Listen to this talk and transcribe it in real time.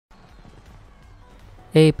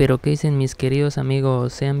Hey, pero ¿qué dicen mis queridos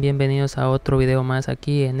amigos? Sean bienvenidos a otro video más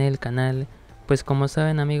aquí en el canal. Pues como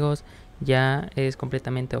saben amigos, ya es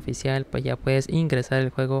completamente oficial, pues ya puedes ingresar al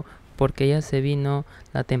juego porque ya se vino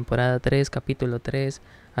la temporada 3, capítulo 3.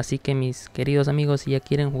 Así que mis queridos amigos, si ya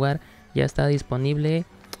quieren jugar, ya está disponible.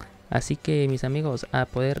 Así que mis amigos, a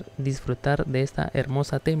poder disfrutar de esta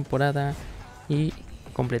hermosa temporada y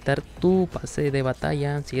completar tu pase de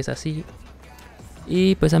batalla, si es así.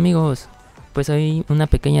 Y pues amigos, pues hay una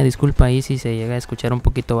pequeña disculpa ahí si se llega a escuchar un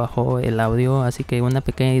poquito bajo el audio, así que una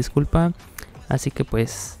pequeña disculpa. Así que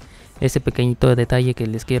pues ese pequeñito detalle que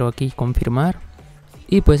les quiero aquí confirmar.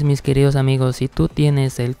 Y pues mis queridos amigos, si tú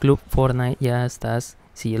tienes el club Fortnite, ya estás,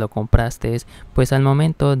 si lo compraste, pues al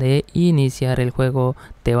momento de iniciar el juego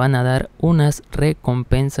te van a dar unas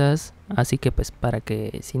recompensas. Así que pues para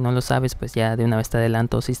que si no lo sabes, pues ya de una vez te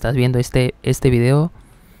adelanto si estás viendo este video.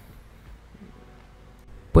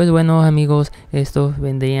 Pues bueno amigos, estos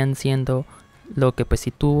vendrían siendo lo que pues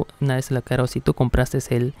si tú, una vez la cara o si tú compraste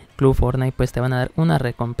el Club Fortnite, pues te van a dar unas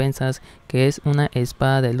recompensas, que es una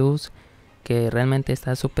espada de luz, que realmente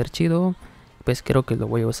está súper chido. Pues creo que lo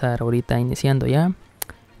voy a usar ahorita iniciando ya.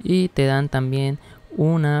 Y te dan también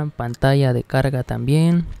una pantalla de carga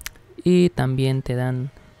también. Y también te dan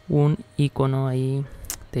un icono ahí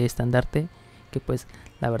de estandarte, que pues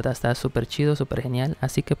la verdad está súper chido, súper genial.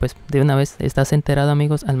 Así que pues de una vez estás enterado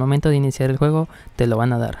amigos, al momento de iniciar el juego te lo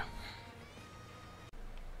van a dar.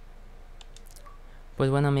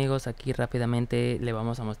 Pues bueno amigos, aquí rápidamente le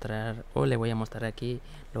vamos a mostrar, o le voy a mostrar aquí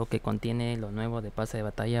lo que contiene lo nuevo de pase de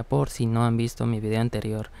batalla, por si no han visto mi video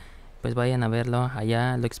anterior. Pues vayan a verlo,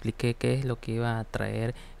 allá lo expliqué qué es lo que iba a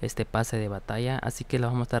traer este pase de batalla, así que lo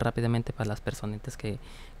vamos a mostrar rápidamente para las personitas que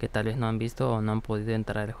tal vez no han visto o no han podido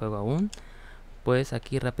entrar al juego aún. Pues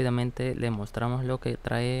aquí rápidamente le mostramos lo que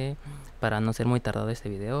trae para no ser muy tardado este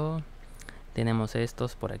video. Tenemos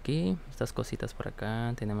estos por aquí, estas cositas por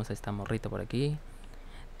acá, tenemos esta morrita por aquí,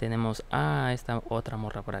 tenemos esta otra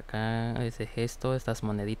morra por acá, ese gesto, estas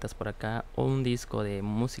moneditas por acá, un disco de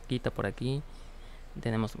musiquita por aquí,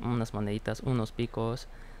 tenemos unas moneditas, unos picos,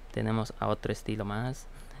 tenemos a otro estilo más,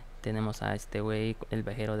 tenemos a este güey, el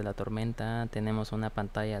viajero de la tormenta, tenemos una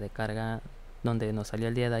pantalla de carga donde nos salió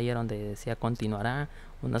el día de ayer, donde decía continuará,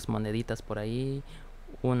 unas moneditas por ahí,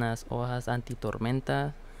 unas hojas anti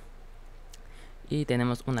tormenta, y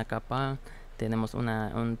tenemos una capa, tenemos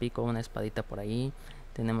un pico, una espadita por ahí,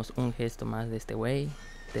 tenemos un gesto más de este güey,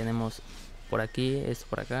 tenemos por aquí, es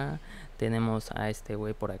por acá, tenemos a este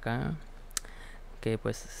güey por acá, que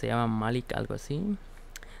pues se llama Malik, algo así,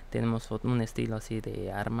 tenemos un estilo así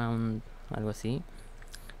de arma, algo así.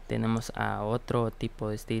 Tenemos a otro tipo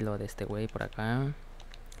de estilo de este güey por acá.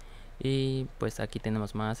 Y pues aquí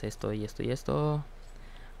tenemos más esto y esto y esto.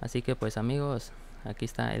 Así que pues amigos, aquí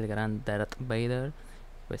está el gran Darth Vader.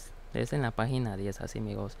 Pues es en la página 10 así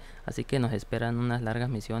amigos. Así que nos esperan unas largas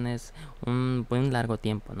misiones, un buen largo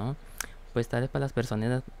tiempo, ¿no? Pues tal vez para las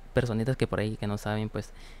personitas que por ahí que no saben, pues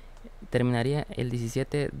terminaría el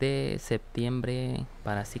 17 de septiembre.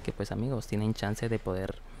 Para así que pues amigos, tienen chance de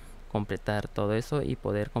poder completar todo eso y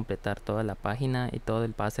poder completar toda la página y todo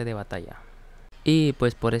el pase de batalla. Y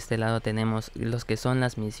pues por este lado tenemos los que son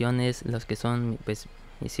las misiones, los que son pues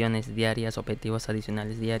misiones diarias, objetivos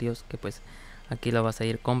adicionales diarios, que pues aquí lo vas a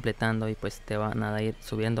ir completando y pues te van a ir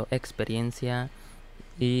subiendo experiencia.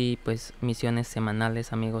 Y pues misiones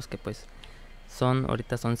semanales amigos, que pues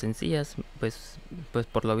ahorita son sencillas, pues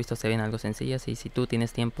por lo visto se ven algo sencillas, y si tú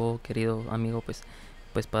tienes tiempo querido amigo, pues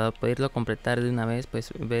para poderlo completar de una vez,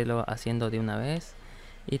 pues verlo haciendo de una vez.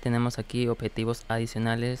 Y tenemos aquí objetivos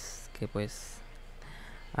adicionales que pues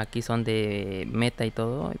aquí son de meta y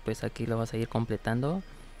todo, y pues aquí lo vas a ir completando.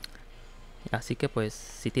 Así que pues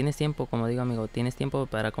si tienes tiempo, como digo amigo, tienes tiempo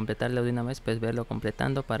para completarlo de una vez, pues verlo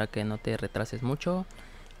completando para que no te retrases mucho.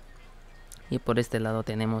 Y por este lado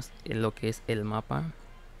tenemos lo que es el mapa.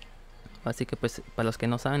 Así que pues para los que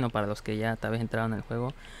no saben, o para los que ya tal vez entraron al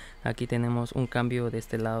juego, aquí tenemos un cambio de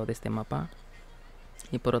este lado de este mapa.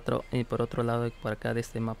 Y por otro lado, por acá de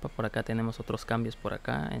este mapa, por acá tenemos otros cambios por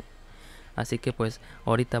acá. Así que pues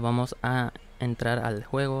ahorita vamos a entrar al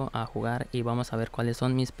juego, a jugar, y vamos a ver cuáles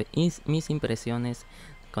son mis impresiones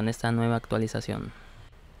con esta nueva actualización.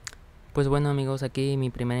 Pues bueno amigos, aquí mi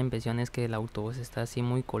primera impresión es que el autobús está así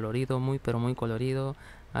muy colorido, pero muy colorido.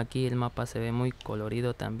 Aquí el mapa se ve muy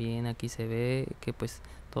colorido también. Aquí se ve que pues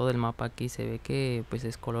todo el mapa aquí se ve que pues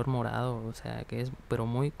es color morado, o sea que es pero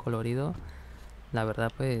muy colorido. La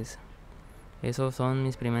verdad pues esos son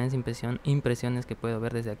mis primeras impresiones que puedo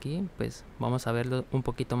ver desde aquí. Pues vamos a verlo un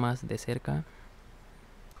poquito más de cerca.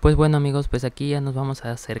 Pues bueno amigos, pues aquí ya nos vamos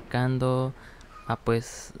acercando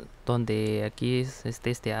pues donde aquí es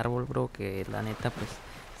este árbol, bro, que la neta pues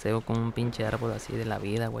se ve como un pinche árbol así de la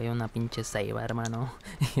vida, güey, una pinche ceiba, hermano.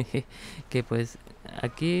 Que pues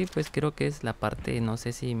aquí pues creo que es la parte, no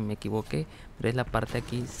sé si me equivoqué, pero es la parte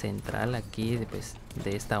aquí central aquí de, pues,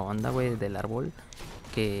 de esta onda, güey, del árbol,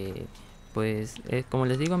 que pues como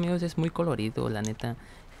les digo, amigos, es muy colorido, la neta,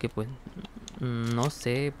 que pues no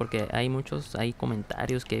sé, porque hay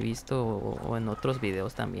comentarios que he visto o en otros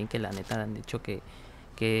videos también que la neta han dicho que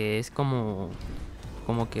es como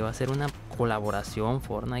que va a ser una colaboración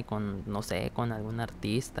Fortnite con, no sé, con algún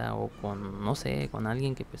artista o con, no sé, con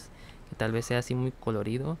alguien que pues que tal vez sea así muy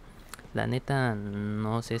colorido. La neta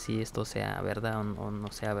no sé si esto sea verdad o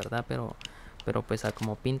no sea verdad, pero pues a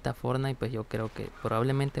como pinta Fortnite, pues yo creo que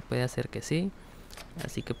probablemente puede ser que sí.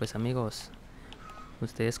 Así que pues amigos,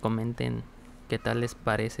 ustedes comenten qué tal les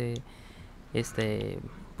parece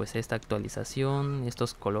pues esta actualización,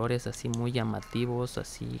 estos colores así muy llamativos,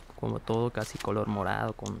 así como todo casi color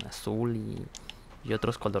morado con azul y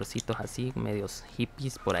otros colorcitos así, medios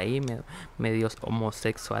hippies por ahí, medios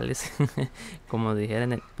homosexuales, como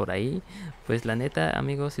dijeran por ahí. Pues la neta,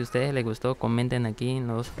 amigos, si a ustedes les gustó, comenten aquí en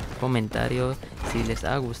los comentarios si les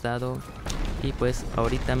ha gustado. Y pues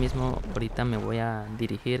ahorita me voy a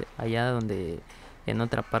dirigir allá donde, en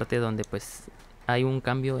otra parte donde pues hay un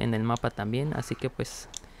cambio en el mapa también, así que pues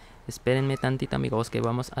espérenme tantito, amigos, que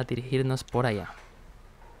vamos a dirigirnos por allá.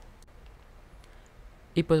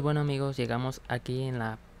 Y pues bueno, amigos, llegamos aquí en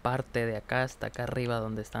la parte de acá, hasta acá arriba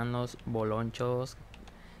donde están los bolonchos,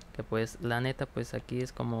 que pues la neta pues aquí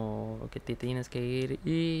es como que te tienes que ir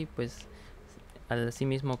y pues así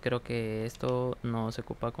mismo creo que esto no se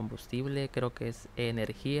ocupa combustible, creo que es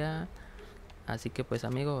energía. Así que pues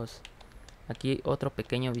amigos, aquí otro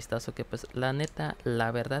pequeño vistazo que pues la neta,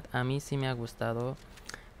 la verdad a mí sí me ha gustado,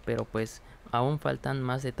 pero pues aún faltan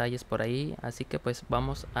más detalles por ahí, así que pues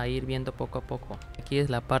vamos a ir viendo poco a poco. Aquí es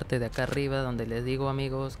la parte de acá arriba donde les digo,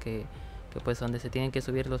 amigos, que pues donde se tienen que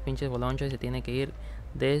subir los pinches bolonchos y se tienen que ir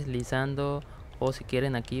deslizando, o si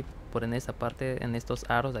quieren aquí por en esta parte, en estos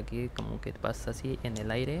aros de aquí, como que pasas así en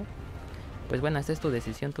el aire. Pues bueno, esta es tu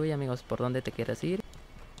decisión tuya, amigos, por dónde te quieras ir.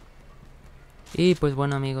 Y pues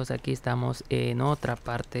bueno, amigos, aquí estamos en otra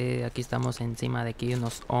parte, aquí estamos encima de aquí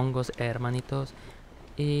unos hongos, hermanitos.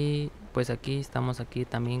 Y pues aquí estamos aquí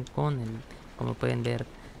también con el, como pueden ver,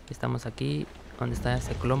 estamos aquí donde está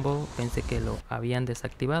ese clombo. Pensé que lo habían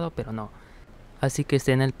desactivado, pero no. Así que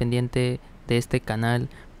estén al pendiente de este canal,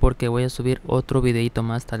 porque voy a subir otro videito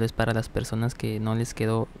más, tal vez para las personas que no les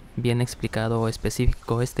quedó bien explicado o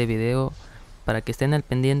específico este video, para que estén al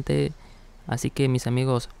pendiente. Así que mis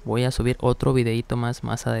amigos, voy a subir otro videito más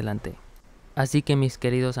adelante. Así que mis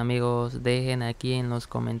queridos amigos, dejen aquí en los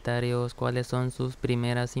comentarios cuáles son sus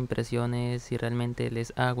primeras impresiones, si realmente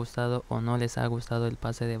les ha gustado o no les ha gustado el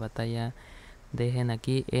pase de batalla. Dejen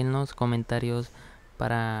aquí en los comentarios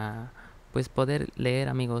para pues poder leer,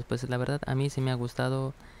 amigos. Pues la verdad a mí sí me ha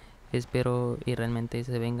gustado, espero y realmente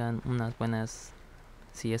se vengan unas buenas,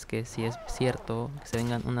 si es cierto, que se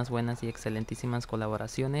vengan unas buenas y excelentísimas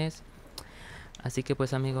colaboraciones. Así que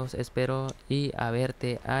pues amigos, espero y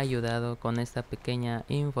haberte ayudado con esta pequeña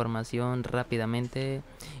información rápidamente.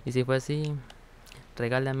 Y si fue así,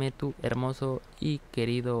 regálame tu hermoso y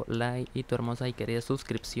querido like y tu hermosa y querida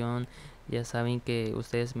suscripción. Ya saben que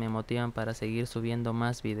ustedes me motivan para seguir subiendo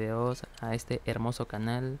más videos a este hermoso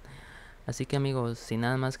canal. Así que amigos, sin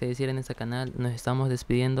nada más que decir en este canal, nos estamos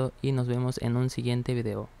despidiendo y nos vemos en un siguiente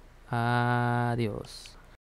video. Adiós.